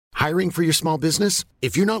Hiring for your small business?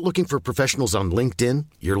 If you're not looking for professionals on LinkedIn,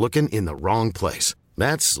 you're looking in the wrong place.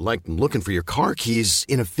 That's like looking for your car keys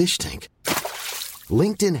in a fish tank.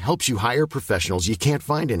 LinkedIn helps you hire professionals you can't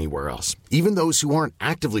find anywhere else, even those who aren't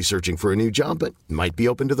actively searching for a new job but might be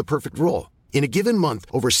open to the perfect role. In a given month,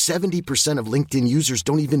 over 70% of LinkedIn users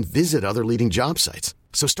don't even visit other leading job sites.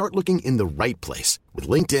 So start looking in the right place. With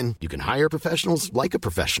LinkedIn, you can hire professionals like a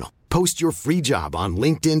professional. Post your free job on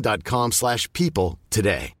linkedin.com/people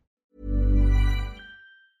today.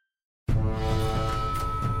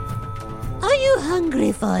 Are you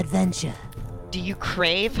hungry for adventure? Do you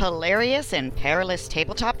crave hilarious and perilous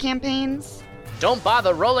tabletop campaigns? Don't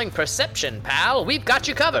bother rolling perception, pal. We've got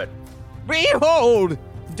you covered. Behold!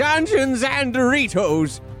 Dungeons and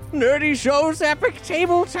Doritos, Nerdy Show's epic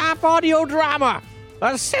tabletop audio drama.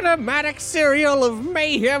 A cinematic serial of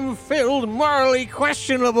mayhem-filled, morally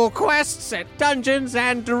questionable quests at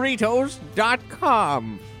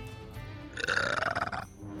DungeonsandDoritos.com.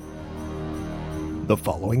 The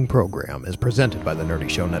following program is presented by the Nerdy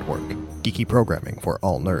Show Network, geeky programming for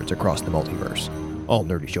all nerds across the multiverse. All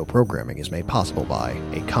Nerdy Show programming is made possible by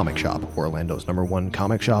a comic shop, Orlando's #1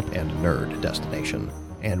 comic shop and nerd destination,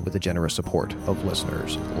 and with the generous support of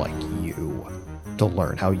listeners like you. To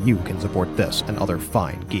learn how you can support this and other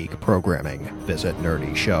fine geek programming, visit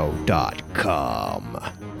nerdyshow.com.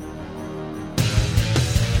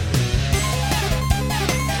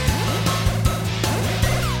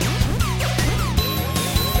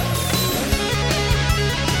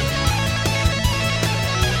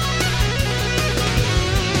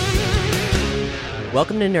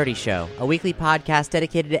 Welcome to Nerdy Show, a weekly podcast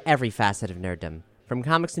dedicated to every facet of nerddom. From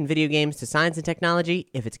comics and video games to science and technology,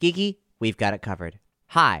 if it's geeky, we've got it covered.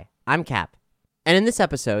 Hi, I'm Cap. And in this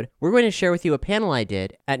episode, we're going to share with you a panel I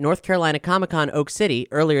did at North Carolina Comic-Con Oak City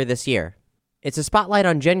earlier this year. It's a spotlight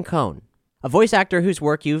on Jen Cohn, a voice actor whose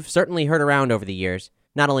work you've certainly heard around over the years.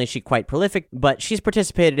 Not only is she quite prolific, but she's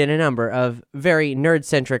participated in a number of very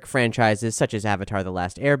nerd-centric franchises such as Avatar: The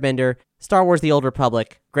Last Airbender, Star Wars: The Old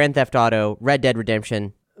Republic, Grand Theft Auto, Red Dead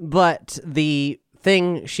Redemption. But the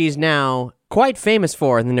thing she's now quite famous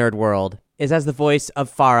for in the nerd world is as the voice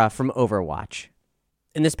of Pharah from Overwatch.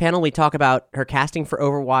 In this panel, we talk about her casting for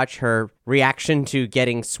Overwatch, her reaction to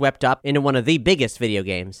getting swept up into one of the biggest video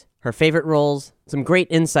games, her favorite roles, some great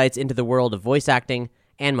insights into the world of voice acting,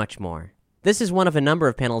 and much more. This is one of a number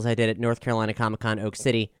of panels I did at North Carolina Comic-Con Oak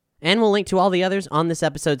City, and we'll link to all the others on this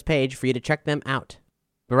episode's page for you to check them out.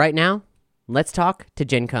 But right now, let's talk to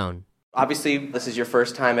Jen Cohn. Obviously, this is your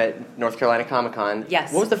first time at North Carolina Comic-Con.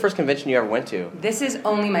 Yes. What was the first convention you ever went to? This is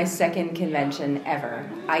only my second convention ever.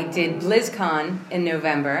 I did BlizzCon in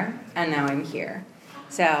November, and now I'm here.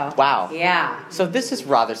 So, wow. Yeah. So this is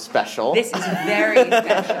rather special. This is very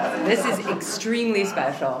special. This is extremely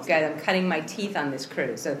special. Guys, I'm cutting my teeth on this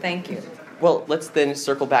cruise, so thank you. Well, let's then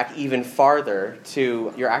circle back even farther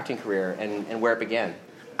to your acting career and where it began.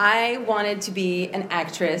 I wanted to be an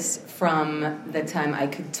actress from the time I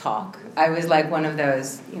could talk. I was like one of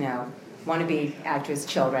those, wannabe actress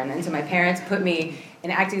children. And so my parents put me in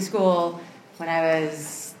acting school when I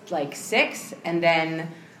was like 6, and then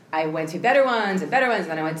I went to better ones, and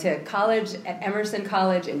then I went to college at Emerson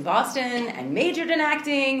College in Boston and majored in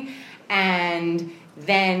acting. And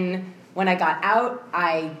then when I got out,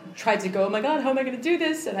 I tried to go, oh my God, how am I going to do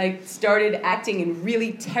this? And I started acting in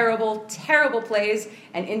really terrible, terrible plays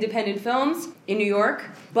and independent films in New York.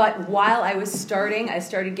 But while I was starting, I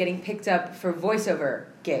started getting picked up for voiceover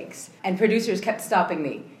gigs. And producers kept stopping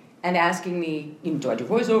me and asking me, do I do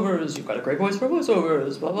voiceovers? You've got a great voice for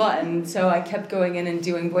voiceovers, blah, blah. And so I kept going in and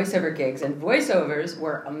doing voiceover gigs. And voiceovers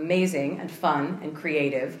were amazing and fun and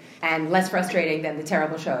creative and less frustrating than the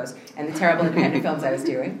terrible shows and the terrible independent films I was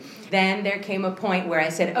doing. Then there came a point where I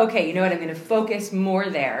said, okay, you know what, I'm going to focus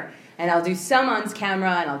more there. And I'll do some on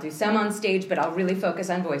camera and I'll do some on stage, but I'll really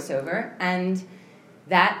focus on voiceover. And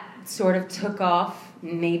that sort of took off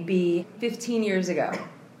maybe 15 years ago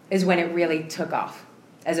is when it really took off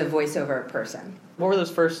as a voiceover person. What were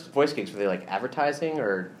those first voice gigs? Were they like advertising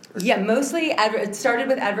or? Yeah, mostly it started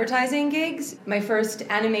with advertising gigs. My first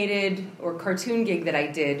animated or cartoon gig that I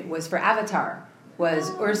did was for Avatar.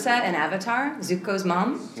 Was Ursa and Avatar, Zuko's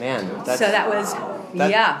mom. Man,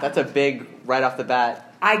 that's a big right off the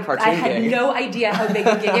bat cartoon I had gig. No idea how big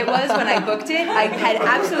a gig it was when I booked it. I had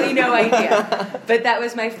absolutely no idea. But that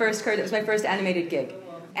was my first animated gig.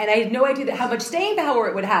 And I had no idea how much staying power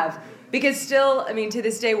it would have. Because still, to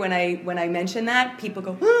this day, when I mention that, people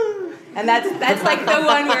go, And that's like the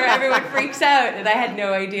one where everyone freaks out, and I had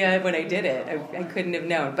no idea when I did it. I couldn't have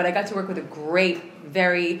known. But I got to work with a great,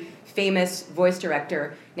 very famous voice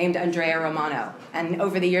director named Andrea Romano. And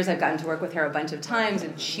over the years, I've gotten to work with her a bunch of times,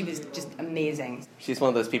 and she was just amazing. She's one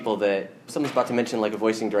of those people that someone's about to mention like a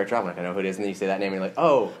voicing director. I'm like, I know who it is, and then you say that name, and you're like,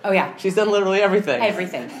 oh yeah, she's done literally everything.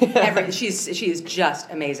 Everything. She is just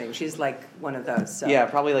amazing. She's like one of those. So. Yeah,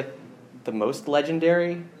 probably like the most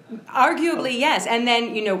legendary. Arguably, yes. And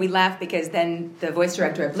then, we laugh because then the voice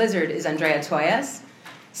director at Blizzard is Andrea Toyas.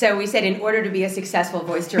 So we said in order to be a successful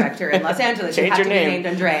voice director in Los Angeles, you have to be named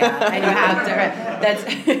Andrea. And you have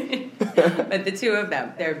to... But the two of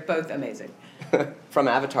them, they're both amazing. From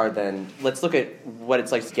Avatar, then, let's look at what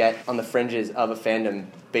it's like to get on the fringes of a fandom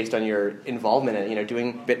based on your involvement in,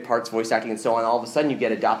 doing bit parts, voice acting, and so on. All of a sudden, you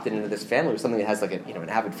get adopted into this family with something that has like an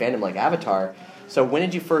avid fandom like Avatar. So when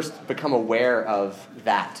did you first become aware of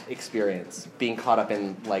that experience, being caught up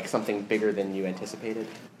in like something bigger than you anticipated?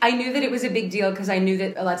 I knew that it was a big deal because I knew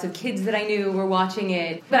that lots of kids that I knew were watching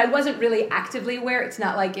it, but I wasn't really actively aware. It's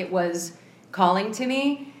not like it was calling to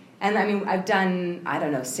me. And I mean, I've done,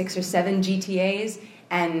 6 or 7 GTAs,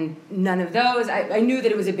 and none of those. I knew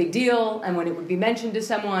that it was a big deal, and when it would be mentioned to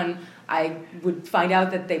someone, I would find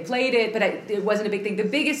out that they played it, but it wasn't a big thing. The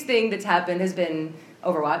biggest thing that's happened has been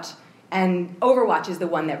Overwatch. And Overwatch is the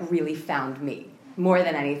one that really found me, more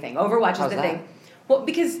than anything. Overwatch is the thing. Well,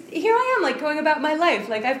 because here I am, like, going about my life.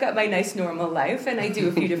 Like, I've got my nice normal life, and I do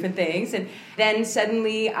a few different things. And then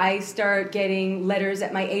suddenly I start getting letters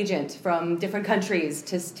at my agent from different countries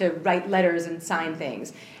to write letters and sign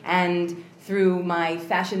things. And through my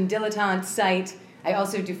Fashion Dilettante site, I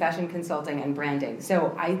also do fashion consulting and branding.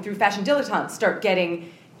 So through Fashion Dilettante, start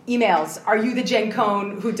getting emails, are you the Jen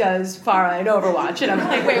Cohn who does Pharah in Overwatch? And I'm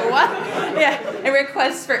like, wait, what? Yeah, and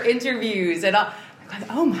requests for interviews and all. I'm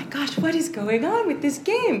like, oh my gosh, what is going on with this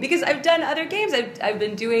game? Because I've done other games. I've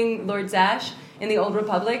been doing Lord Zash in the Old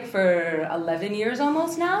Republic for 11 years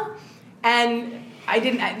almost now, and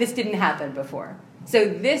this didn't happen before. So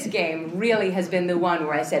this game really has been the one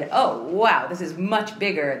where I said, oh, wow, this is much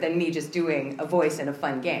bigger than me just doing a voice in a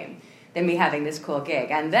fun game, than me having this cool gig.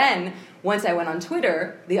 And then, once I went on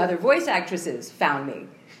Twitter, the other voice actresses found me.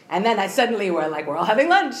 And then suddenly we're all having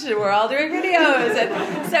lunch, and we're all doing videos.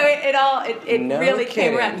 And so it really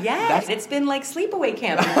came around. Yes, it's been like sleepaway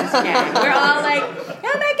camp in this game. We're all like, oh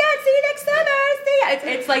my God, see you next summer.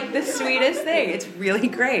 It's like the sweetest thing. It's really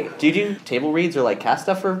great. Do you do table reads or like cast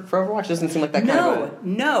stuff for Overwatch? Doesn't seem like that kind of a...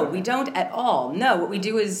 No, we don't at all. No, what we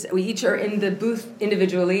do is we each are in the booth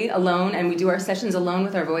individually, alone, and we do our sessions alone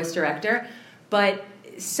with our voice director. But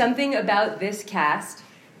something about this cast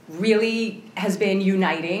really has been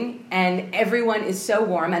uniting, and everyone is so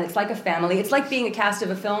warm, and it's like a family. It's like being a cast of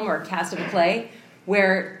a film or a cast of a play,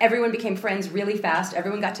 where everyone became friends really fast.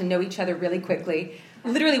 Everyone got to know each other really quickly.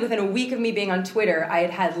 Literally within a week of me being on Twitter, I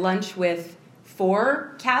had lunch with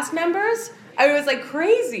 4 cast members. I was like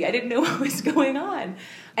crazy. I didn't know what was going on.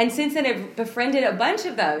 And since then, I've befriended a bunch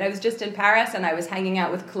of them. I was just in Paris, and I was hanging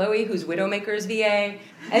out with Chloe, who's Widowmaker's VA.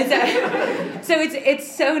 And so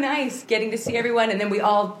it's so nice getting to see everyone, and then we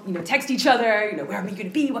all text each other. Where are we going to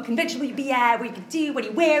be? What convention will you be at? What are you going to do? What are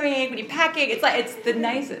you wearing? What are you packing? It's the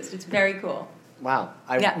nicest. It's very cool. Wow.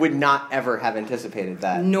 I would not ever have anticipated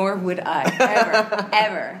that. Nor would I.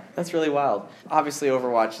 Ever. That's really wild. Obviously,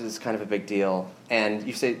 Overwatch is kind of a big deal. And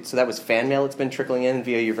you say, so that was fan mail that's been trickling in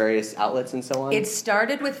via your various outlets and so on? It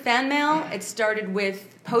started with fan mail. It started with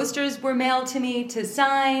posters were mailed to me to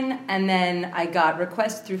sign. And then I got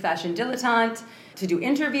requests through Fashion Dilettante to do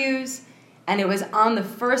interviews. And it was on the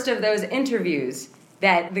first of those interviews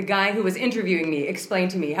that the guy who was interviewing me explained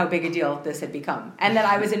to me how big a deal this had become. And that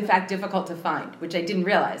I was, in fact, difficult to find, which I didn't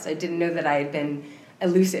realize. I didn't know that I had been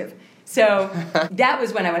elusive. So that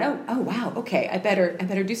was when I went, oh wow, okay, I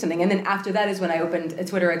better do something. And then after that is when I opened a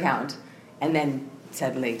Twitter account. And then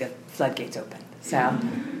suddenly the floodgates opened. So,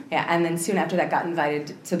 yeah, and then soon after that got invited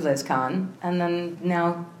to BlizzCon. And then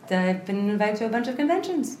now I've been invited to a bunch of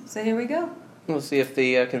conventions. So here we go. We'll see if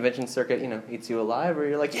the convention circuit, eats you alive, or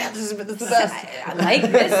you're like, yeah, this is the best. I like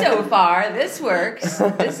this so far. This works.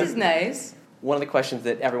 This is nice. One of the questions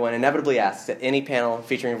that everyone inevitably asks at any panel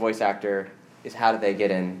featuring a voice actor is how do they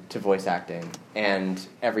get into voice acting? And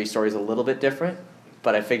every story is a little bit different,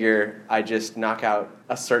 but I figure I just knock out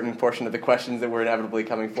a certain portion of the questions that were inevitably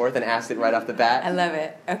coming forth and ask it right off the bat. I love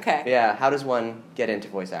it. Okay. Yeah, how does one get into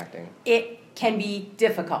voice acting? It can be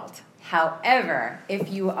difficult. However, if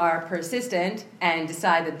you are persistent and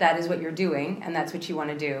decide that that is what you're doing and that's what you want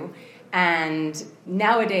to do, and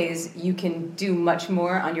nowadays you can do much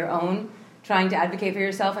more on your own trying to advocate for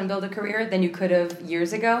yourself and build a career than you could have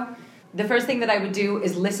years ago. The first thing that I would do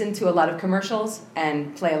is listen to a lot of commercials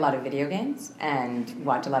and play a lot of video games and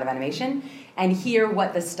watch a lot of animation and hear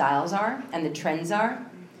what the styles are and the trends are.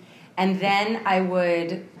 And then I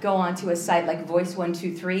would go onto a site like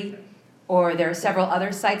Voice123, or there are several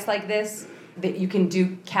other sites like this that you can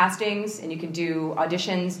do castings and you can do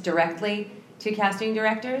auditions directly to casting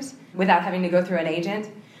directors without having to go through an agent.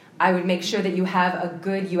 I would make sure that you have a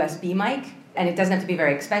good USB mic, and it doesn't have to be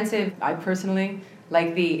very expensive. I personally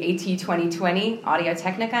like the AT2020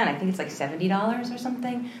 Audio-Technica, and I think it's like $70 or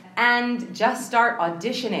something. And just start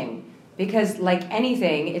auditioning, because like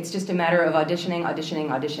anything, it's just a matter of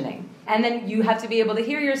auditioning. And then you have to be able to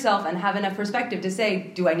hear yourself and have enough perspective to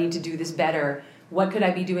say, do I need to do this better? What could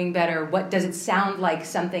I be doing better? What does it sound like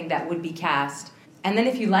something that would be cast? And then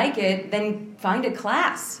if you like it, then find a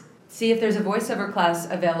class. See if there's a voiceover class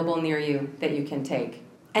available near you that you can take.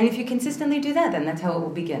 And if you consistently do that, then that's how it will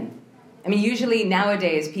begin. I mean, usually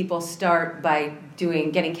nowadays people start by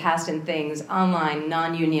getting cast in things online,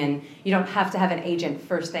 non-union. You don't have to have an agent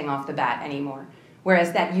first thing off the bat anymore.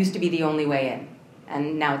 Whereas that used to be the only way in,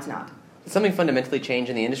 and now it's not. Did something fundamentally change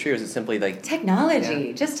in the industry, or is it simply like...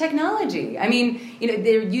 Technology, just technology. I mean,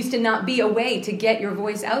 there used to not be a way to get your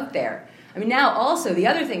voice out there. I mean, now also, the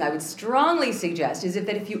other thing I would strongly suggest is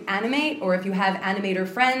if you animate, or if you have animator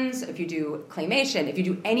friends, if you do claymation, if you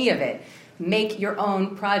do any of it, make your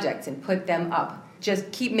own projects and put them up.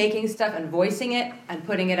 Just keep making stuff and voicing it and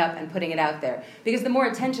putting it up and putting it out there. Because the more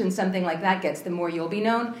attention something like that gets, the more you'll be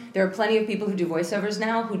known. There are plenty of people who do voiceovers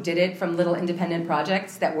now who did it from little independent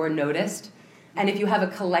projects that were noticed. And if you have a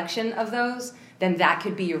collection of those, then that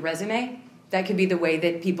could be your resume. That could be the way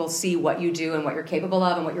that people see what you do and what you're capable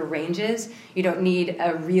of and what your range is. You don't need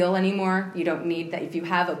a reel anymore. You don't need that. If you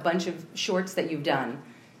have a bunch of shorts that you've done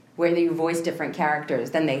where you voice different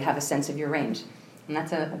characters, then they have a sense of your range. And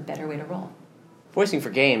that's a better way to roll. Voicing for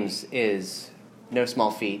games is no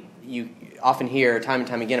small feat. You often hear time and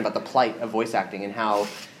time again about the plight of voice acting and how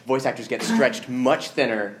voice actors get stretched much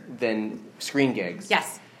thinner than screen gigs.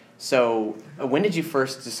 Yes. So when did you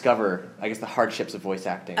first discover, I guess, the hardships of voice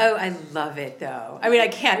acting? Oh, I love it, though. I mean, I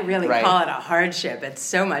can't really call it a hardship. It's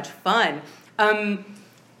so much fun.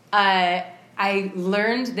 I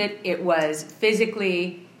learned that it was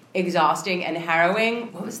physically exhausting and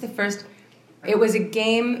harrowing. What was the first... It was a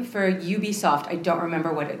game for Ubisoft. I don't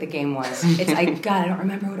remember what the game was. I don't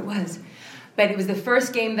remember what it was. But it was the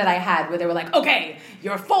first game that I had where they were like, okay,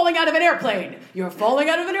 you're falling out of an airplane. You're falling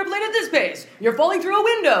out of an airplane at this pace. You're falling through a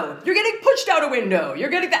window. You're getting pushed out a window. You're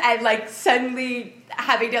getting and suddenly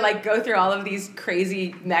having to go through all of these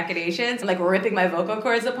crazy machinations and ripping my vocal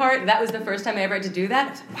cords apart. That was the first time I ever had to do that.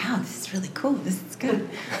 I was like, wow, this is really cool. This is good.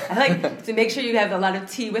 I like to make sure you have a lot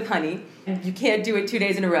of tea with honey. You can't do it 2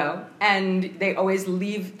 days in a row. And they always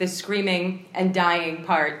leave the screaming and dying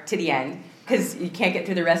part to the end, because you can't get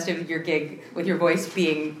through the rest of your gig with your voice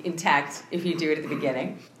being intact if you do it at the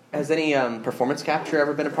beginning. Has any performance capture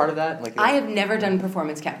ever been a part of that? I have never done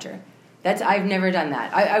performance capture. I've never done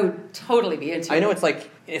that. I would totally be into it. I know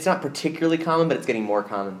it's not particularly common, but it's getting more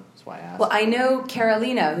common. That's why I asked. Well, I know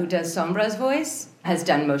Carolina, who does Sombra's voice, has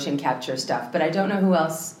done motion capture stuff, but I don't know who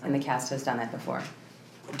else in the cast has done it before.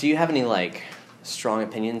 Do you have any strong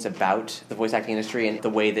opinions about the voice acting industry and the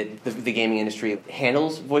way that the gaming industry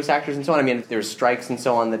handles voice actors and so on? I mean, there's strikes and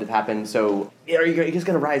so on that have happened. So are you just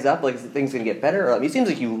going to rise up? Is things going to get better? It seems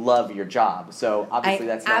like you love your job. So obviously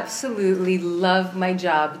that's not... I absolutely love my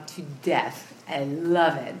job to death. I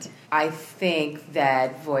love it. I think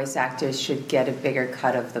that voice actors should get a bigger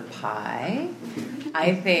cut of the pie.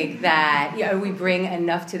 I think that we bring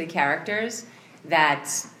enough to the characters that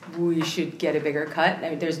we should get a bigger cut. I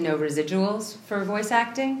mean, there's no residuals for voice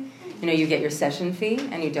acting. You get your session fee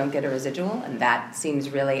and you don't get a residual, and that seems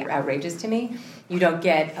really outrageous to me. You don't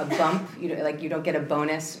get a bump, you don't get a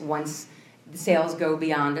bonus once sales go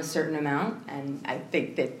beyond a certain amount, and I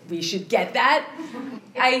think that we should get that.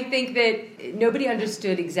 I think that nobody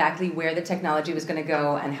understood exactly where the technology was going to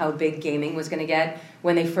go and how big gaming was going to get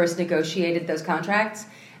when they first negotiated those contracts,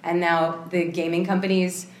 and now the gaming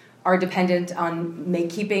companies are dependent on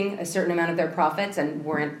keeping a certain amount of their profits and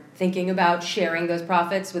weren't thinking about sharing those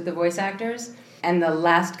profits with the voice actors. And the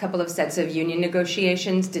last couple of sets of union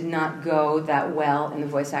negotiations did not go that well in the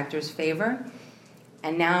voice actors' favor.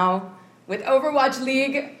 And now, with Overwatch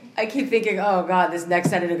League, I keep thinking, oh God, this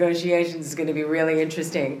next set of negotiations is going to be really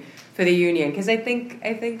interesting for the union, because I think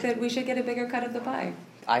that we should get a bigger cut of the pie.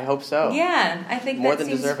 I hope so. Yeah, I think more that than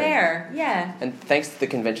seems deserving. fair. Yeah. And thanks to the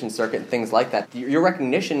convention circuit and things like that, your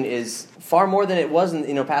recognition is far more than it was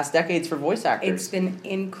in past decades for voice actors. It's been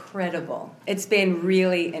incredible. It's been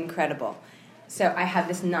really incredible. So I have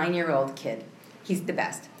this 9-year-old kid. He's the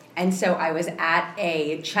best. And so I was at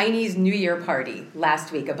a Chinese New Year party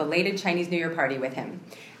last week, a belated Chinese New Year party with him.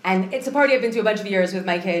 And it's a party I've been to a bunch of years with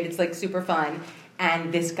my kid. It's like super fun.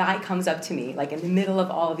 And this guy comes up to me, like in the middle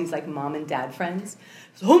of all of these like mom and dad friends.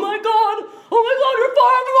 Oh my God, you're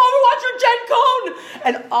far,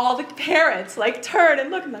 and all the parents like turn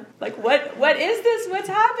and look like what is this? What's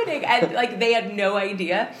happening? And like they had no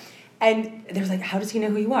idea. And they was like, how does he know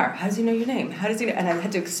who you are? How does he know your name? How does he know? And I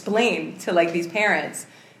had to explain to like these parents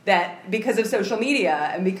that because of social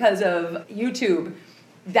media and because of YouTube,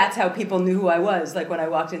 that's how people knew who I was, like when I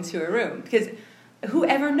walked into a room. Because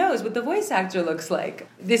whoever knows what the voice actor looks like?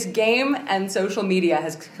 This game and social media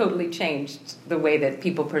has totally changed the way that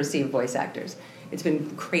people perceive voice actors. It's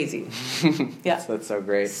been crazy. Yeah. That's so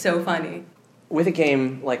great. So funny. With a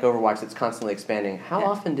game like Overwatch that's constantly expanding, how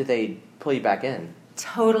often do they pull you back in?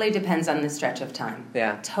 Totally depends on the stretch of time.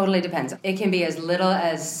 Yeah. Totally depends. It can be as little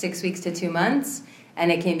as 6 weeks to 2 months,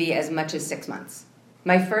 and it can be as much as 6 months.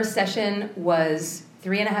 My first session was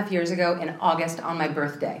 3.5 years ago in August on my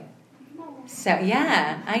birthday. So,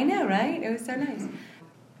 yeah, I know, right? It was so nice.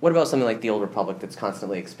 What about something like The Old Republic that's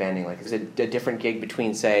constantly expanding? Like, is it a different gig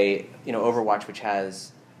between, say, Overwatch, which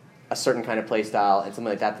has a certain kind of play style, and something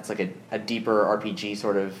like that that's like a deeper RPG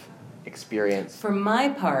sort of experience? For my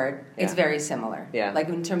part, it's very similar. Yeah. Like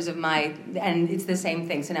in terms of and it's the same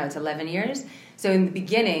thing. So now it's 11 years. So in the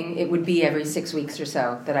beginning, it would be every 6 weeks or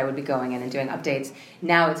so that I would be going in and doing updates.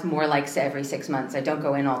 Now it's more like every 6 months. I don't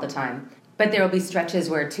go in all the time. But there will be stretches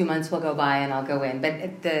where 2 months will go by and I'll go in.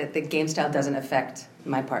 But the game style doesn't affect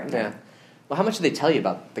my part. Yeah. Well, how much do they tell you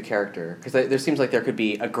about the character? Because there seems like there could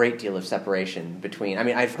be a great deal of separation between... I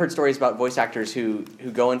mean, I've heard stories about voice actors who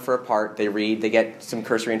go in for a part, they read, they get some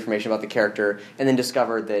cursory information about the character, and then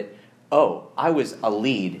discover that, oh, I was a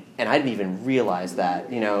lead, and I didn't even realize that,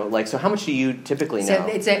 so how much do you typically know? So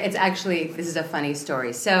it's actually, this is a funny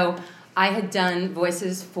story. So I had done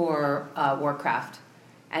voices for Warcraft,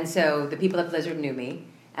 and so the people at Blizzard knew me,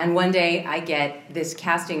 and one day I get this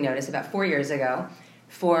casting notice about 4 years ago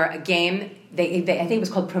for a game, I think it was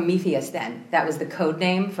called Prometheus then. That was the code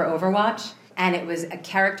name for Overwatch, and it was a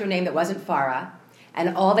character name that wasn't Farah,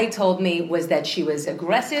 and all they told me was that she was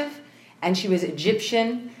aggressive, and she was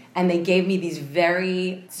Egyptian, and they gave me these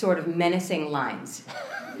very sort of menacing lines.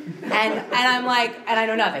 And I'm like, and I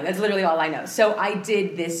know nothing. That's literally all I know. So I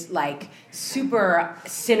did this like super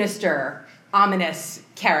sinister, ominous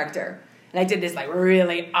character. And I did this like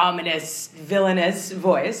really ominous, villainous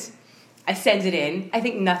voice. I send it in. I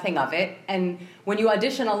think nothing of it. And when you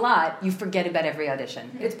audition a lot, you forget about every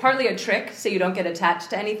audition. It's partly a trick so you don't get attached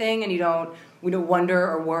to anything and you don't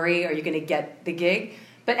wonder or worry are you going to get the gig.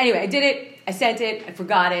 But anyway, I did it. I sent it. I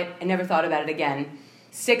forgot it. I never thought about it again.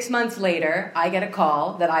 6 months later, I get a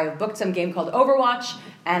call that I have booked some game called Overwatch,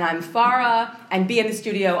 and I'm Farah, and be in the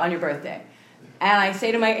studio on your birthday. And I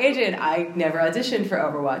say to my agent, I never auditioned for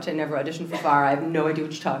Overwatch. I never auditioned for Farah. I have no idea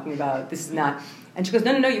what you're talking about. This is not... And she goes,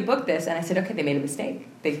 no, you booked this. And I said, okay, they made a mistake.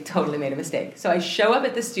 They totally made a mistake. So I show up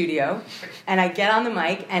at the studio, and I get on the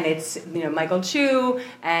mic, and it's Michael Chu,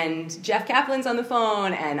 and Jeff Kaplan's on the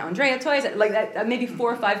phone, and Andrea Toys, like that, maybe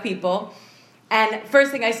 4 or 5 people. And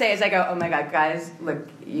first thing I say is I go, oh my God, guys, look,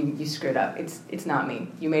 you screwed up. It's not me.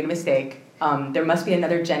 You made a mistake. There must be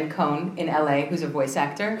another Jen Cohn in LA who's a voice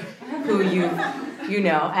actor who you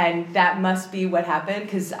know, and that must be what happened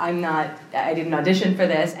because I didn't audition for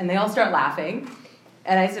this. And they all start laughing.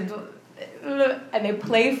 And I said, and they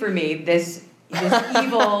play for me this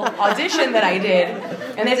evil audition that I did.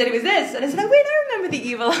 And they said, it was this. And I said, oh, wait, I remember the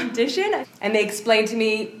evil audition. And they explained to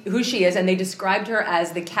me who she is, and they described her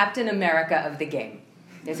as the Captain America of the game.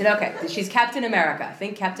 They said, okay, she's Captain America.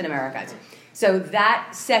 Think Captain America. So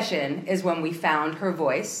that session is when we found her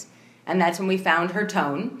voice, and that's when we found her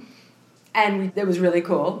tone. And it was really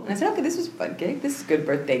cool. And I said, okay, this was a fun gig. This is a good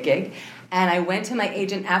birthday gig. And I went to my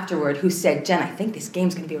agent afterward who said, Jen, I think this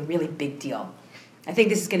game's going to be a really big deal. I think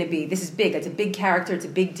this is big. It's a big character. It's a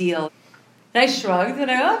big deal. And I shrugged and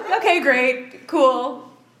I go, okay, great, cool,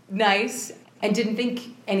 nice, and didn't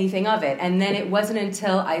think anything of it. And then it wasn't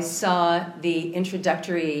until I saw the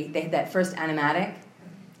introductory, that first animatic,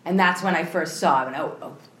 and that's when I first saw it.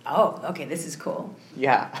 And okay, this is cool.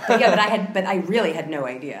 Yeah. but I really had no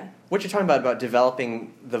idea. What you're talking about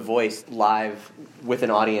developing the voice live with an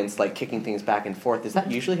audience, like kicking things back and forth, is that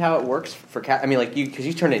usually how it works for I mean, like because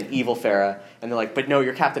you turn in evil Farah, and they're like, but no,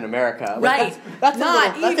 you're Captain America. Like, right. That's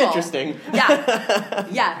not evil. That's interesting. Yeah.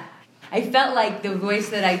 Yeah. I felt like the voice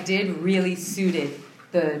that I did really suited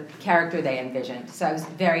the character they envisioned. So I was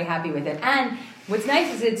very happy with it. And what's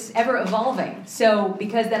nice is it's ever evolving. So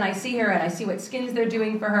because then I see her and I see what skins they're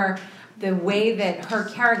doing for her, the way that her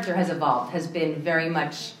character has evolved has been very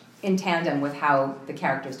much in tandem with how the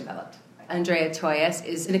characters developed. Andrea Toyes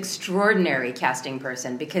is an extraordinary casting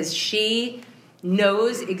person because she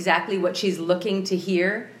knows exactly what she's looking to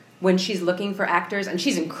hear when she's looking for actors, and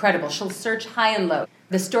she's incredible. She'll search high and low.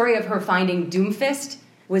 The story of her finding Doomfist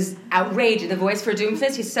was outrageous. The voice for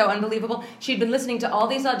Doomfist, he's so unbelievable. She'd been listening to all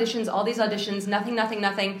these auditions,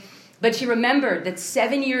 nothing. But she remembered that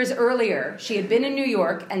 7 years earlier, she had been in New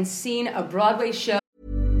York and seen a Broadway show.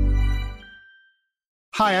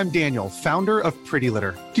 Hi, I'm Daniel, founder of Pretty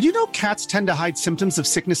Litter. Did you know cats tend to hide symptoms of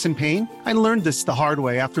sickness and pain? I learned this the hard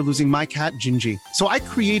way after losing my cat, Gingy. So I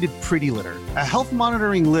created Pretty Litter, a health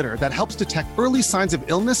monitoring litter that helps detect early signs of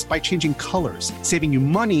illness by changing colors, saving you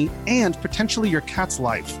money and potentially your cat's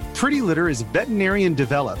life. Pretty Litter is veterinarian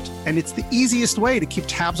developed, and it's the easiest way to keep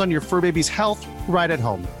tabs on your fur baby's health right at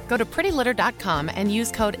home. Go to prettylitter.com and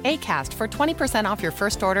use code ACAST for 20% off your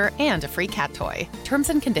first order and a free cat toy. Terms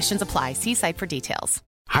and conditions apply. See site for details.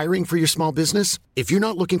 Hiring for your small business? If you're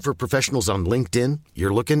not looking for professionals on LinkedIn,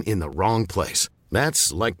 you're looking in the wrong place.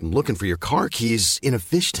 That's like looking for your car keys in a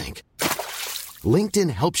fish tank. LinkedIn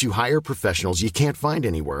helps you hire professionals you can't find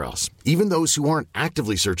anywhere else, even those who aren't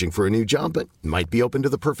actively searching for a new job but might be open to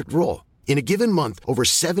the perfect role. In a given month, over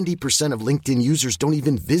 70% of LinkedIn users don't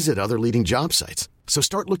even visit other leading job sites. So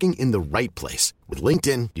start looking in the right place. With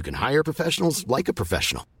LinkedIn, you can hire professionals like a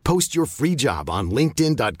professional. Post your free job on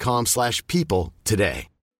linkedin.com/people today.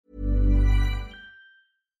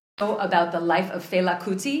 About the life of Fela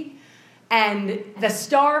Kuti, and the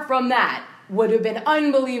star from that would have been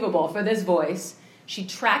unbelievable for this voice. She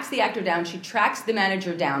tracks the actor down, she tracks the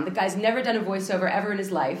manager down. The guy's never done a voiceover ever in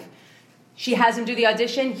his life. She has him do the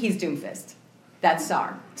audition, he's Doomfist. That's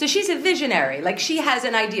Sar. So she's a visionary, like she has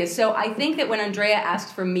an idea. So I think that when Andrea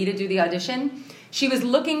asked for me to do the audition, she was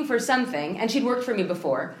looking for something, and she'd worked for me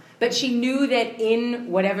before, but she knew that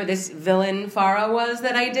in whatever this villain Farah was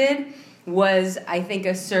that I did, was, I think,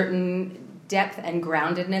 a certain depth and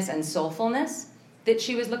groundedness and soulfulness that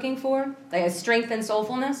she was looking for, like a strength and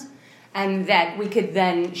soulfulness, and that we could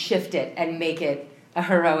then shift it and make it a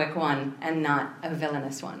heroic one and not a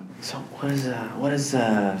villainous one. So what does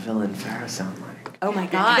villain Farah sound like? Oh my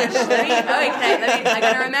gosh! I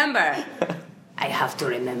gotta remember. I have to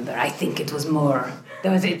remember. I think it was more.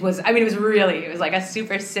 It was like a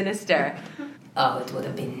super sinister. Oh, it would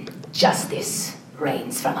have been justice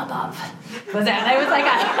rains from above.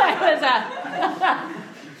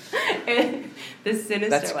 The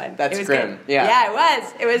sinister one. That's grim. Good. Yeah,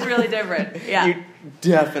 it was really different. Yeah. You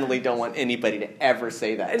definitely don't want anybody to ever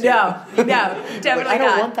say that to No, definitely I don't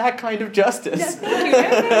not. want that kind of justice. Yes,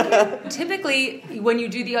 thank you. Typically, when you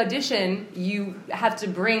do the audition, you have to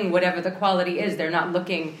bring whatever the quality is. They're not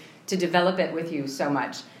looking to develop it with you so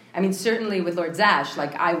much. I mean, certainly with Lord Zash,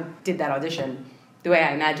 like I did that audition the way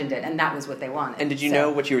I imagined it, and that was what they wanted. And did you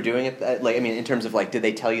know what you were doing in terms of did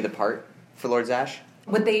they tell you the part for Lord Zash?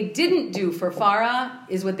 What they didn't do for Farah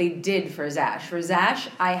is what they did for Zash. For Zash,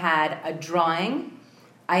 I had a drawing,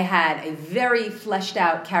 I had a very fleshed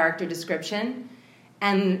out character description,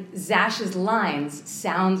 and Zash's lines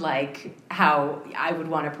sound like how I would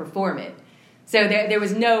want to perform it. So there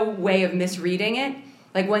was no way of misreading it.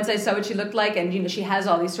 Like once I saw what she looked like, and she has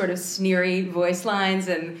all these sort of sneery voice lines,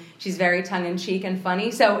 and she's very tongue-in-cheek and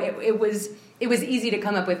funny. So it was easy to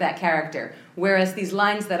come up with that character. Whereas these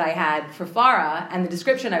lines that I had for Farah and the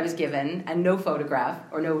description I was given, and no photograph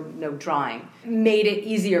or no drawing, made it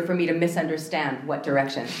easier for me to misunderstand what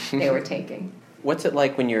direction they were taking. What's it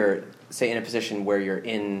like when you're, say, in a position where you're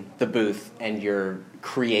in the booth and you're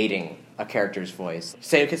creating a character's voice?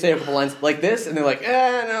 Say a couple lines like this, and they're like,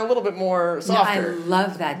 no, a little bit more softer. No, I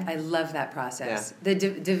love that. I love that process. Yeah.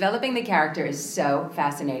 Developing the character is so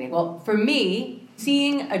fascinating. Well, for me,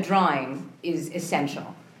 seeing a drawing is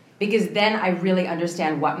essential, because then I really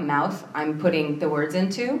understand what mouth I'm putting the words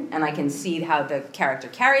into, and I can see how the character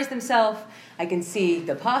carries themselves. I can see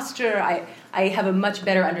the posture. I have a much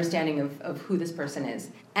better understanding of who this person is.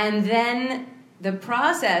 And then the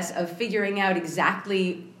process of figuring out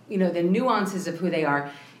exactly the nuances of who they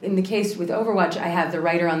are. In the case with Overwatch, I have the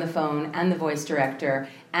writer on the phone and the voice director,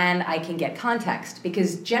 and I can get context,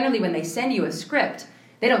 because generally when they send you a script,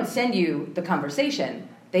 they don't send you the conversation.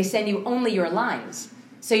 They send you only your lines.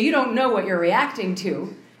 So you don't know what you're reacting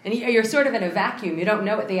to, and you're sort of in a vacuum. You don't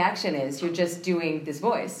know what the action is. You're just doing this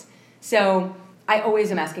voice. So I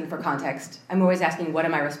always am asking for context. I'm always asking, what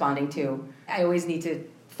am I responding to? I always need to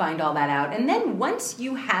find all that out. And then once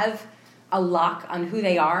you have a lock on who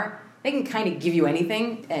they are, they can kind of give you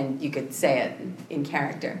anything, and you could say it in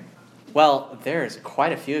character. Well, there's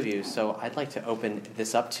quite a few of you, so I'd like to open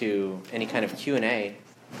this up to any kind of Q&A.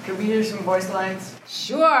 Could we hear some voice lines?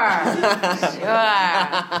 Sure.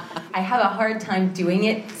 I have a hard time doing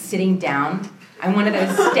it sitting down. I'm one of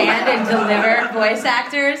those stand and deliver voice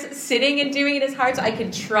actors. Sitting and doing it is hard, so I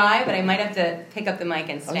could try, but I might have to pick up the mic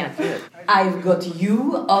and stand. I've got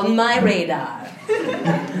you on my radar.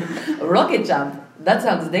 Rocket jump. That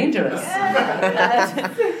sounds dangerous.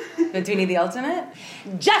 But do you need the ultimate?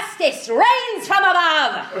 Justice reigns from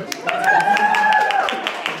above!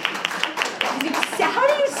 How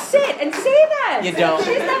do you sit and say that? You don't.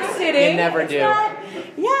 She's not sitting. You never do.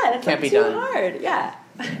 That's Can't not be too done. hard. Yeah.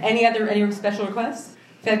 Any special requests?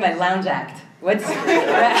 I feel like my lounge act. What's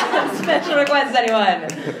special requests, anyone?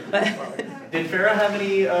 Did Farrah have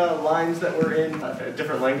any lines that were in a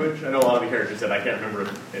different language? I know a lot of the characters said I can't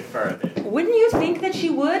remember if Farrah did. Wouldn't you think that she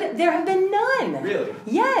would? There have been none. Really?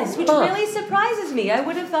 Yes, which really surprises me. I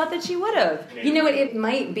would have thought that she would have. You know what? It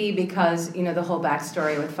might be because, you know, the whole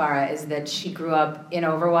backstory with Farrah is that she grew up in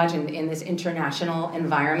Overwatch and in this international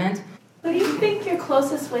environment. Who do you think you're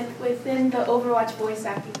closest with within the Overwatch voice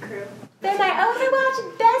acting crew? They're my Overwatch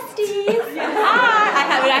besties.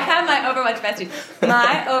 I have my Overwatch besties.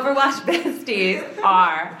 My Overwatch besties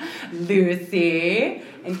are Lucy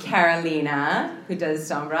and Carolina, who does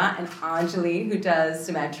Sombra, and Anjali, who does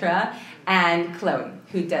Symmetra, and Chloe,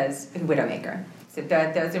 who does Widowmaker. So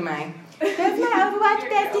those are my Overwatch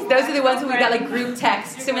besties. Those are the ones who we got like group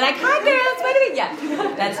texts and we're like, "Hi girls, what do we?" Yeah,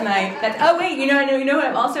 that's. Oh wait, you know what?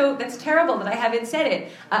 I'm also, that's terrible that I haven't said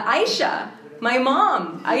it. Aisha. My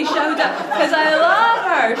mom, Aisha, because I love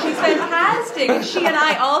her. She's fantastic. And she and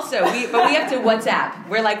I also, but we have to WhatsApp.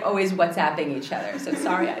 We're like always WhatsApping each other. So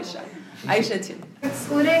sorry, Aisha. Aisha too.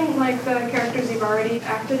 Excluding like the characters you've already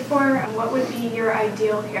acted for, what would be your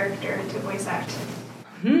ideal character to voice act?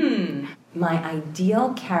 My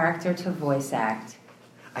ideal character to voice act.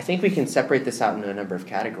 I think we can separate this out into a number of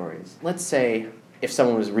categories. Let's say if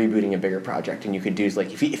someone was rebooting a bigger project and you could do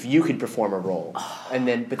like if you could perform a role, but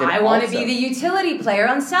then I want to be the utility player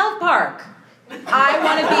on South Park. I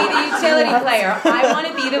want to be the utility player. I want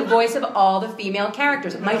to be the voice of all the female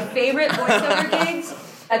characters. My favorite voiceover gigs,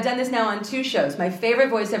 I've done this now on 2 shows. My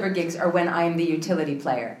favorite voiceover gigs are when I'm the utility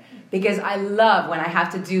player. Because I love when I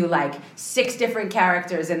have to do like 6 different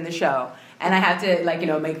characters in the show. And I have to, like, you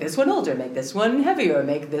know, make this one older, make this one heavier,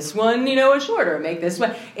 make this one, you know, shorter, make this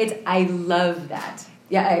one. I love that.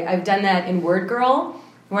 Yeah, I've done that in Word Girl,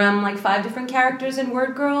 where I'm like 5 different characters in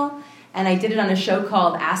Word Girl. And I did it on a show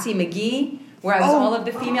called Assy McGee, where I was all of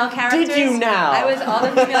the female characters. Did you now? I was all the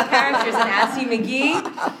female characters in Assy McGee.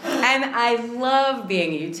 And I love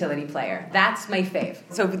being a utility player. That's my fave.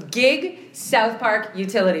 So gig, South Park,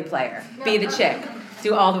 utility player. Be the chick.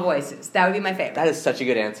 Do all the voices. That would be my favorite. That is such a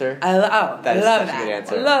good answer. I love that. A good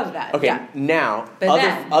answer. I love that. Okay, yeah. Now, But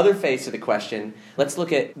other phase to the question, let's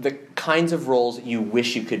look at the kinds of roles you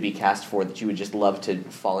wish you could be cast for that you would just love to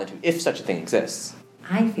fall into, if such a thing exists.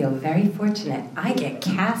 I feel very fortunate. I get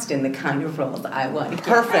cast in the kind of roles I want to get.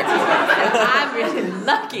 Perfect. I'm really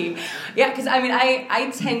lucky. Yeah, because I mean, I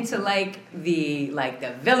tend to like the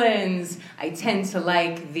villains. I tend to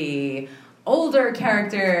like the older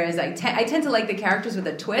characters. I tend to like the characters with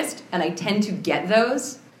a twist, and I tend to get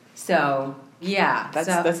those. So yeah,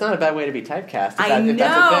 that's not a bad way to be typecast. I know. If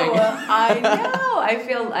that's a thing. I know.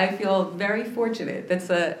 I feel very fortunate.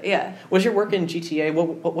 Yeah. Was your work in GTA?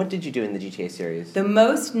 What did you do in the GTA series? The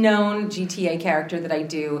most known GTA character that I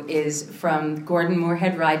do is from Gordon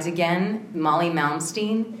Moorhead Rides Again, Molly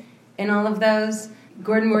Malmsteen in all of those.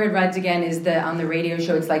 Gordon Moorhead Rides Again is on the radio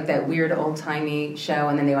show. It's like that weird old-timey show,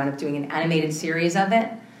 and then they wound up doing an animated series of it.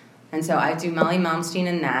 And so I do Molly Malmsteen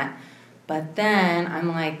in that. But then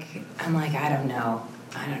I'm like, I don't know,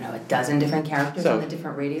 a dozen different characters on the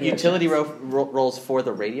different radio shows. Utility roles for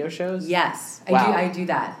the radio shows? Yes, wow. I do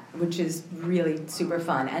that, which is really super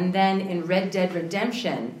fun. And then in Red Dead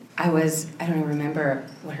Redemption, I don't even remember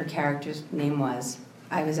what her character's name was.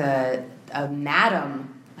 I was a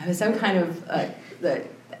madam. I was some kind of the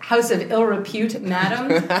House of Ill Repute madam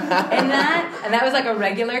in that. And that was like a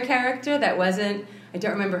regular character that wasn't, I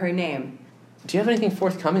don't remember her name. Do you have anything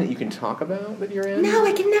forthcoming that you can talk about that you're in? No,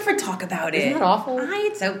 I can never talk about it. Isn't that awful?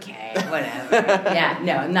 It's okay. Whatever. Yeah,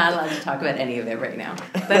 no, I'm not allowed to talk about any of it right now.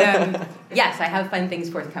 But yes, I have fun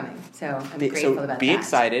things forthcoming. So I'm grateful about that. Be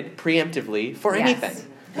excited preemptively for anything.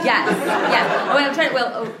 Yes.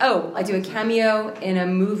 I do a cameo in a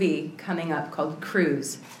movie coming up called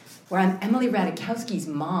Cruise, where I'm Emily Ratajkowski's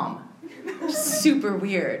mom. Super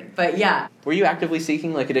weird, but yeah. Were you actively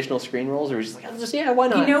seeking like additional screen roles, or were you just like, why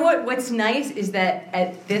not? You know what? What's nice is that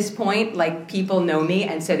at this point, like, people know me,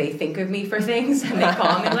 and so they think of me for things, and they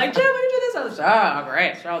call me like, "Jim, want to do this? I was like, oh,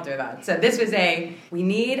 great, sure, I'll do that. So this was we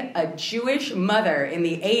need a Jewish mother in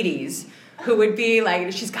the 80s who would be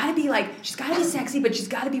like, she's got to be sexy, but she's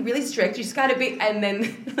got to be really strict. She's got to be,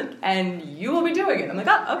 and you will be doing it. I'm like,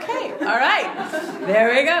 oh, okay, all right.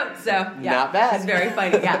 There we go. So, yeah. Not bad. It was very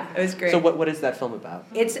funny. Yeah, it was great. So what is that film about?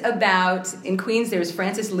 It's about, in Queens, there's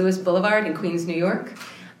Francis Lewis Boulevard in Queens, New York,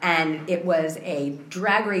 and it was a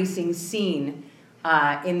drag racing scene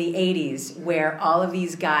in the 80s where all of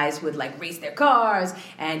these guys would like race their cars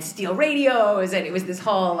and steal radios, and it was this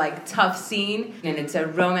whole like tough scene, and it's a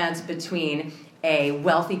romance between a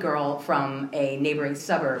wealthy girl from a neighboring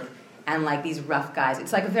suburb and like these rough guys.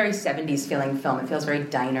 It's like a very 70s feeling film. It feels very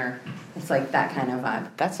diner. It's like that kind of vibe.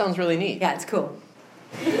 That sounds really neat. Yeah, it's cool.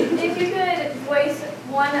 If you could voice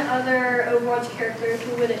one other Overwatch character,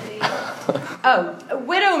 who would it be? Oh,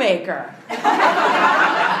 Widowmaker.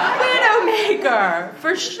 Widowmaker,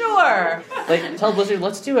 for sure. Like, tell Blizzard,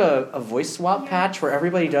 let's do a voice swap patch where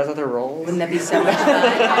everybody does other roles. Wouldn't that be so much fun?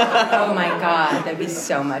 Oh my god, that'd be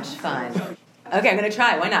so much fun. Okay, I'm gonna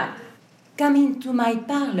try, why not? Come into my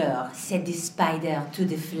parlor, said the spider to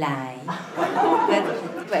the fly.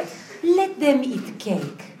 Wait. Let them eat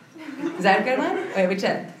cake. Is that a good one? Wait, which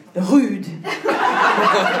one? Rude.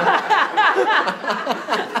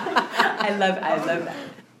 I love that.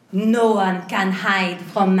 No one can hide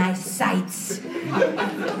from my sights. See,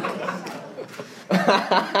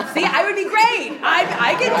 I would be great.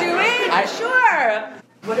 I could do it, sure.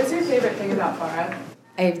 What is your favorite thing about Farah?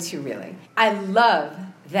 I have two, really. I love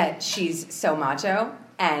that she's so macho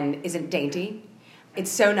and isn't dainty. It's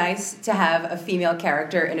so nice to have a female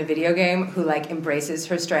character in a video game who like embraces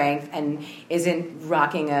her strength and isn't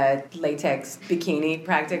rocking a latex bikini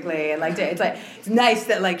practically, and like it's nice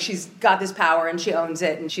that like she's got this power and she owns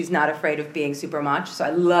it and she's not afraid of being super mach. So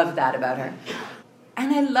I love that about her.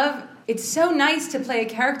 And it's so nice to play a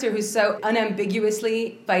character who's so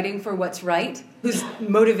unambiguously fighting for what's right, whose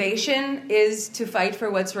motivation is to fight for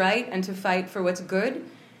what's right and to fight for what's good.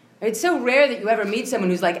 It's so rare that you ever meet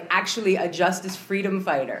someone who's like actually a justice freedom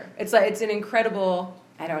fighter. It's an incredible,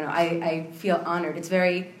 I don't know, I feel honored. It's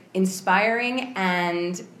very inspiring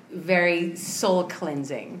and very soul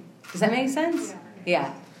cleansing. Does that make sense?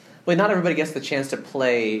 Yeah. Well, not everybody gets the chance to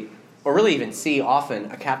play, or really even see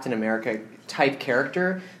often, a Captain America type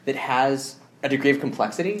character that has a degree of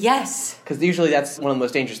complexity. Yes. Because usually that's one of the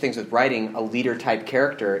most dangerous things with writing a leader type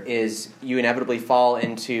character is you inevitably fall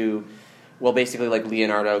into, well, basically like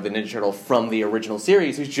Leonardo the Ninja Turtle from the original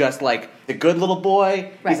series, who's just like the good little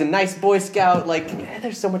boy. Right. He's a nice Boy Scout. Like,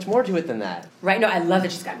 there's so much more to it than that. Right? No, I love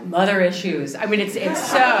that she's got mother issues. I mean, it's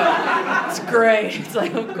great. It's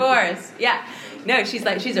like, of course, yeah. No, she's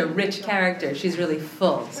a rich character. She's really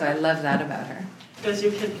full. So I love that about her. Does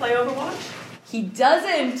your kid play Overwatch? He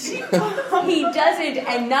doesn't. He doesn't.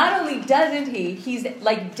 And not only doesn't he's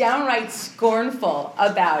like downright scornful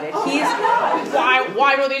about it. He's,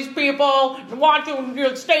 why do these people want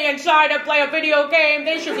to stay inside and play a video game?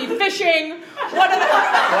 They should be fishing. What are they?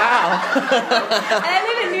 Wow. And I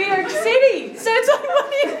live in New York City. So it's like, what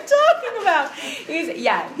are you talking about?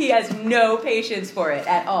 He has no patience for it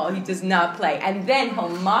at all. He does not play. And then he'll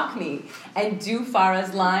mock me and do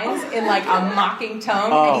Farah's lines in like a mocking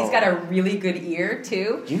tone. Oh. And he's got a really good ear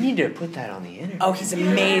too. You need to put that on the internet. Oh, he's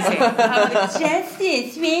amazing. Justice,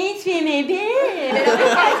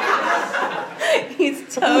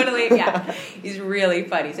 he's totally, he's really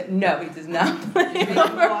funny. So, no, he does not play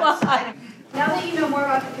Overwatch. Now that you know more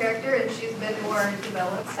about the character and she's been more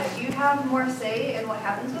developed, do you have more say in what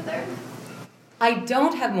happens with her? I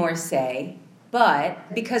don't have more say,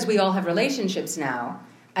 but because we all have relationships now,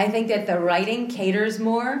 I think that the writing caters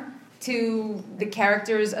more to the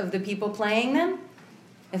characters of the people playing them,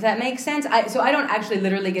 if that makes sense. So I don't actually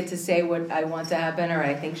literally get to say what I want to happen or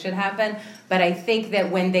I think should happen, but I think that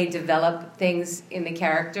when they develop things in the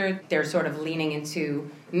character, they're sort of leaning into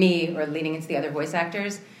me or leaning into the other voice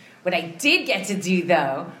actors. What I did get to do,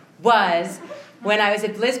 though, was when I was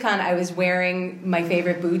at BlizzCon, I was wearing my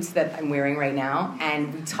favorite boots that I'm wearing right now,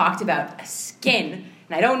 and we talked about a skin.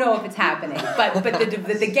 And I don't know if it's happening, but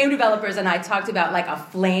the game developers and I talked about like a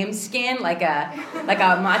flame skin, like a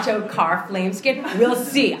macho car flame skin. We'll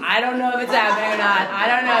see. I don't know if it's happening or not. I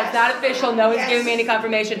don't know. It's not official. No one's giving me any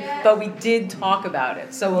confirmation, but we did talk about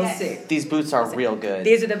it, so we'll see. These boots are real good.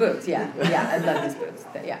 These are the boots. Yeah. I love these boots.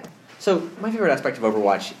 Yeah. So my favorite aspect of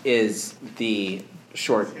Overwatch is the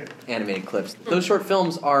short animated clips. Those short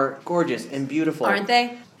films are gorgeous and beautiful. Aren't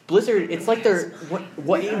they? Blizzard, it's like they're...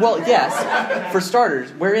 Well, yes. For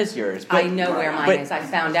starters, where is yours? I know where mine is. I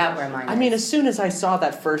found out where mine is. I mean, as soon as I saw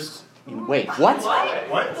that first... Wait, what?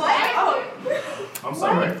 What? I'm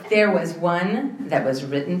sorry. There was one that was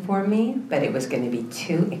written for me, but it was going to be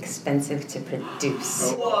too expensive to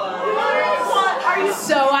produce. What? Are you?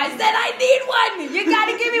 So I said, I need one! You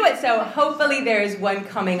gotta give me one! So hopefully there's one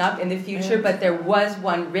coming up in the future, but there was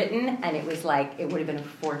one written, and it was like, it would have been a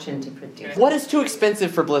fortune to produce. What is too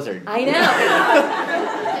expensive for Blizzard? I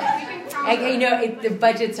know. The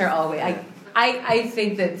budgets are always... I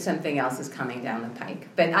think that something else is coming down the pike.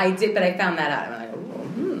 But I found that out. I'm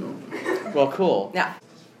like, Well, cool. Yeah.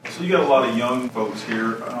 So you got a lot of young folks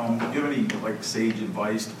here. Do you have any sage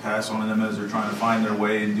advice to pass on to them as they're trying to find their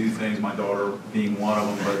way and do things? My daughter being one of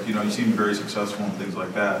them, but you seem very successful and things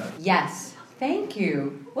like that. Yes. Thank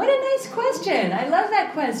you. What a nice question. I love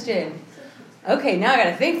that question. Okay, now I got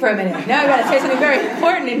to think for a minute. Now I got to say something very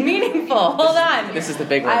important and meaningful. Hold on. This is the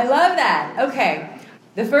big one. I love that. Okay.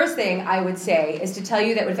 The first thing I would say is to tell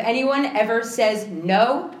you that if anyone ever says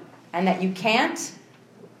no and that you can't,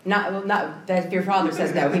 not that if your father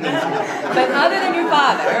says no, he means no. But other than your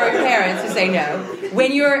father or your parents who say no,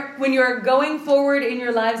 when you're going forward in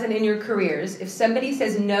your lives and in your careers, if somebody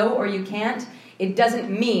says no or you can't, it doesn't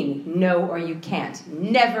mean no or you can't.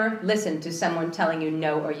 Never listen to someone telling you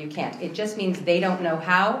no or you can't. It just means they don't know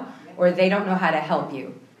how or they don't know how to help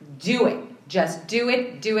you. Do it. Just do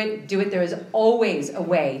it, do it, do it. There is always a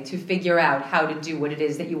way to figure out how to do what it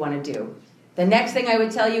is that you want to do. The next thing I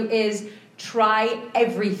would tell you is try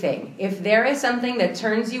everything. If there is something that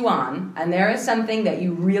turns you on and there is something that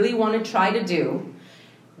you really want to try to do,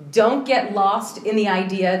 don't get lost in the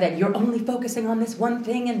idea that you're only focusing on this one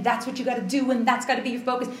thing and that's what you got to do and that's got to be your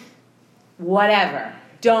focus. Whatever.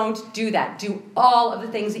 Don't do that. Do all of the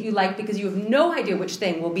things that you like because you have no idea which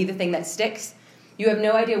thing will be the thing that sticks. You have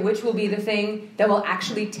no idea which will be the thing that will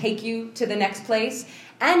actually take you to the next place.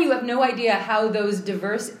 And you have no idea how those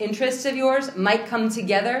diverse interests of yours might come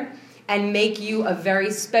together and make you a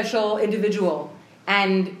very special individual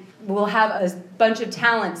and will have a bunch of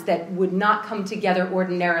talents that would not come together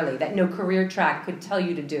ordinarily, that no career track could tell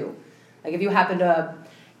you to do. Like if you happen to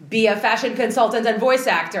be a fashion consultant and voice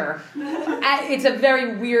actor, it's a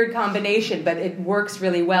very weird combination, but it works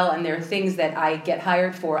really well, and there are things that I get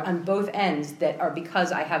hired for on both ends that are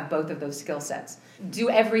because I have both of those skill sets. Do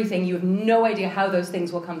everything. You have no idea how those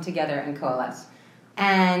things will come together and coalesce.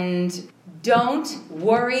 And don't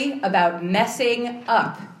worry about messing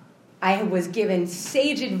up. I was given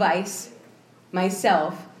sage advice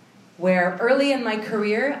myself where early in my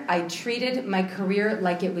career, I treated my career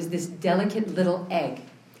like it was this delicate little egg.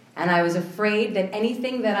 And I was afraid that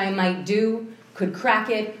anything that I might do could crack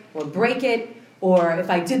it or break it, or if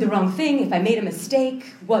I did the wrong thing, if I made a mistake,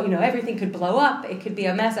 everything could blow up. It could be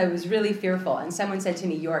a mess. I was really fearful. And someone said to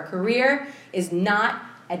me, your career is not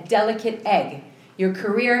a delicate egg. Your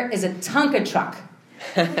career is a Tonka truck.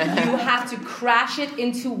 You have to crash it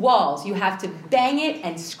into walls. You have to bang it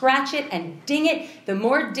and scratch it and ding it. The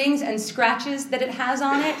more dings and scratches that it has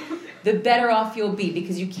on it, the better off you'll be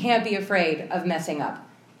because you can't be afraid of messing up.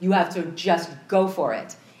 You have to just go for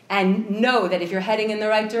it. And know that if you're heading in the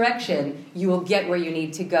right direction, you will get where you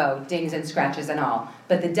need to go, dings and scratches and all.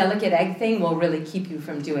 But the delicate egg thing will really keep you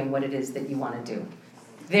from doing what it is that you want to do.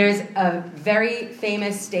 There's a very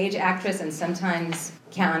famous stage actress and sometimes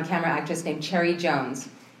on-camera actress named Cherry Jones.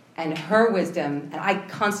 And her wisdom, and I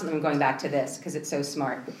constantly am going back to this because it's so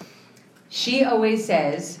smart. She always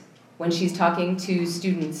says, when she's talking to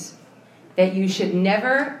students, that you should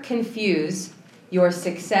never confuse your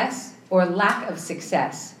success or lack of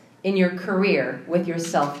success in your career with your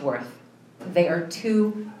self-worth. They are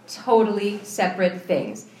two totally separate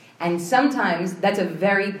things. And sometimes that's a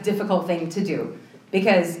very difficult thing to do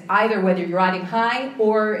because either whether you're riding high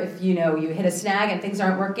or if you hit a snag and things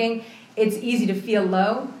aren't working, it's easy to feel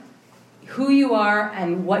low. Who you are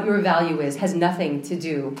and what your value is has nothing to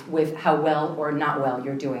do with how well or not well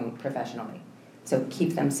you're doing professionally. So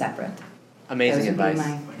keep them separate. Amazing advice.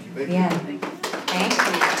 Thank you.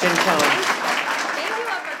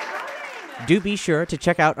 Do be sure to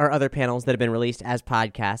check out our other panels that have been released as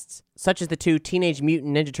podcasts, such as the 2 Teenage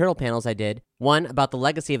Mutant Ninja Turtle panels I did, one about the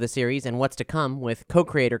legacy of the series and what's to come with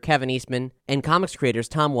co-creator Kevin Eastman and comics creators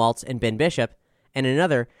Tom Waltz and Ben Bishop, and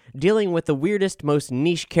another dealing with the weirdest, most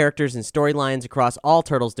niche characters and storylines across all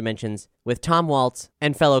Turtles dimensions with Tom Waltz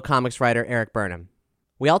and fellow comics writer Eric Burnham.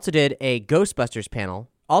 We also did a Ghostbusters panel,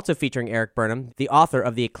 also featuring Eric Burnham, the author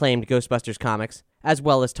of the acclaimed Ghostbusters comics, as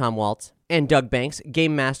well as Tom Waltz, and Doug Banks,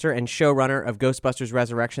 game master and showrunner of Ghostbusters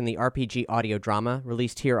Resurrection, the RPG audio drama,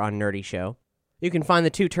 released here on Nerdy Show. You can find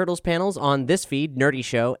the 2 Turtles panels on this feed, Nerdy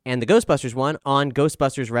Show, and the Ghostbusters one on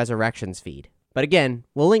Ghostbusters Resurrection's feed. But again,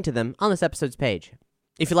 we'll link to them on this episode's page.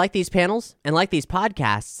 If you like these panels and like these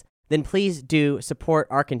podcasts, then please do support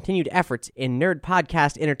our continued efforts in nerd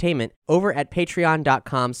podcast entertainment over at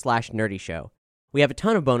patreon.com/nerdyshow. We have a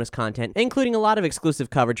ton of bonus content, including a lot of exclusive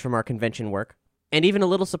coverage from our convention work. And even a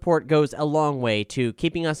little support goes a long way to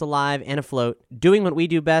keeping us alive and afloat, doing what we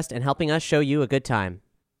do best, and helping us show you a good time.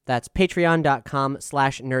 That's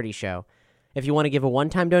patreon.com/nerdyshow. If you want to give a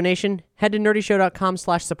one-time donation, head to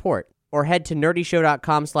nerdyshow.com/support, or head to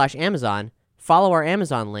nerdyshow.com/Amazon, follow our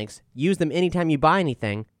Amazon links, use them anytime you buy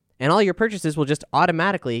anything, and all your purchases will just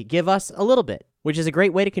automatically give us a little bit, which is a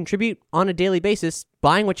great way to contribute on a daily basis,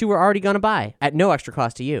 buying what you were already going to buy at no extra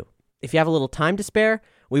cost to you. If you have a little time to spare,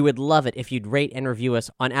 we would love it if you'd rate and review us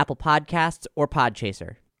on Apple Podcasts or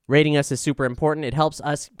Podchaser. Rating us is super important. It helps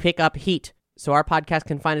us pick up heat, so our podcast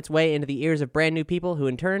can find its way into the ears of brand new people who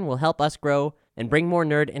in turn will help us grow and bring more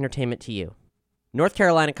nerd entertainment to you. North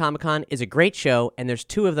Carolina Comic Con is a great show, and there's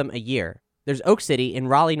 2 of them a year. There's Oak City in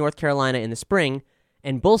Raleigh, North Carolina in the spring,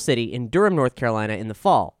 and Bull City in Durham, North Carolina in the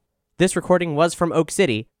fall. This recording was from Oak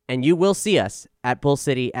City, and you will see us at Bull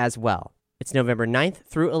City as well. It's November 9th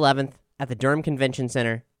through 11th at the Durham Convention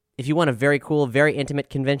Center. If you want a very cool, very intimate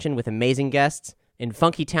convention with amazing guests in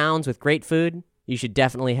funky towns with great food, you should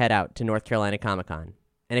definitely head out to North Carolina Comic Con.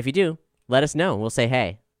 And if you do, let us know. We'll say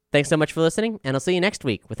hey. Thanks so much for listening, and I'll see you next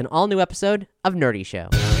week with an all-new episode of Nerdy Show.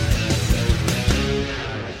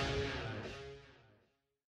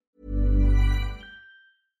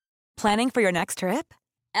 Planning for your next trip?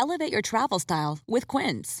 Elevate your travel style with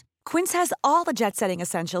Quince. Quince has all the jet-setting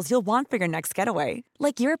essentials you'll want for your next getaway,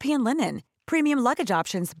 like European linen, premium luggage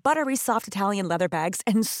options, buttery soft Italian leather bags,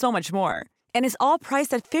 and so much more. And is all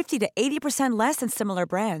priced at 50 to 80% less than similar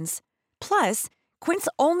brands. Plus, Quince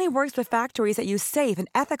only works with factories that use safe and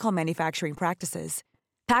ethical manufacturing practices.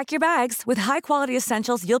 Pack your bags with high-quality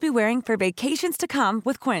essentials you'll be wearing for vacations to come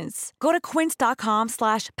with Quince. Go to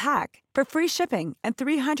quince.com/pack for free shipping and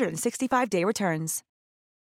 365-day returns.